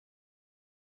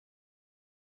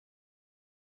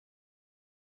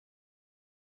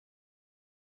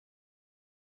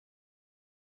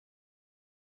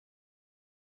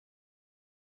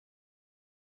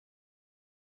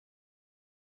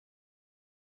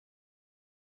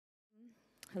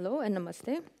Hello and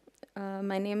namaste.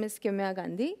 My name is Kimya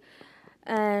Gandhi,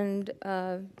 and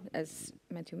as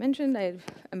Matthew mentioned, I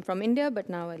am from India, but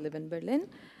now I live in Berlin.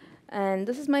 And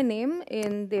this is my name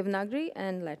in Devanagari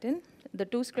and Latin, the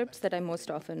two scripts that I most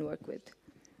often work with.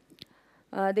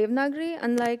 Devanagari,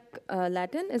 unlike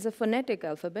Latin, is a phonetic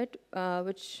alphabet,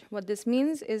 which what this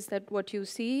means is that what you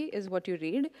see is what you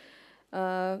read,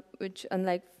 which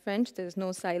unlike French, there's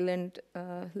no silent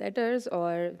letters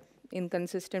or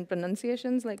inconsistent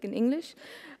pronunciations like in English.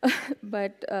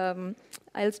 But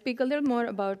I'll speak a little more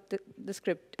about the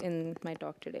script in my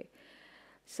talk today.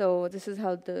 So this is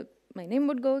how my name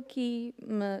would go,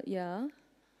 Kimya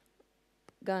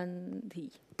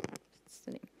Gandhi. That's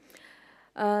the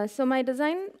name. So my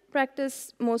design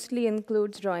practice mostly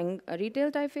includes drawing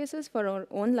retail typefaces for our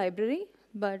own library,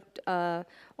 but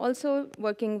also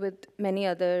working with many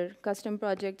other custom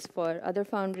projects for other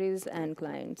foundries and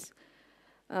clients.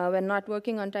 When not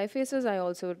working on typefaces, I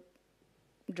also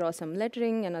draw some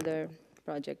lettering and other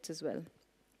projects as well.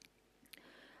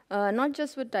 Not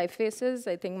just with typefaces,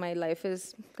 I think my life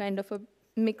is kind of a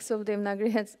mix of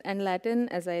Devanagari and Latin,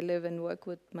 as I live and work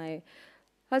with my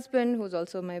husband, who's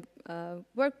also my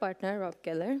work partner, Rob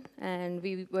Keller, and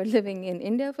we were living in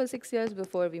India for 6 years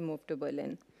before we moved to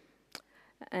Berlin.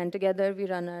 And together we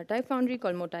run a type foundry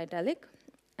called Multi-Italic,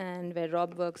 and where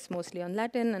Rob works mostly on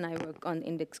Latin and I work on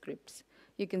index scripts.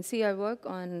 You can see our work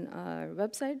on our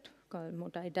website called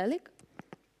Multi-Italic,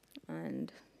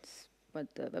 and it's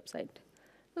what the website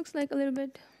looks like a little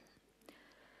bit.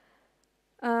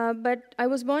 But I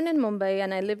was born in Mumbai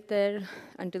and I lived there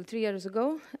until 3 years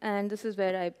ago, and this is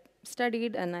where I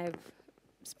studied and I've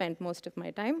spent most of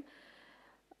my time.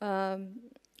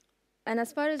 And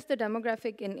as far as the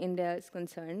demographic in India is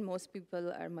concerned, most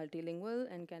people are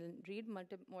multilingual and can read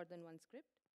more than one script.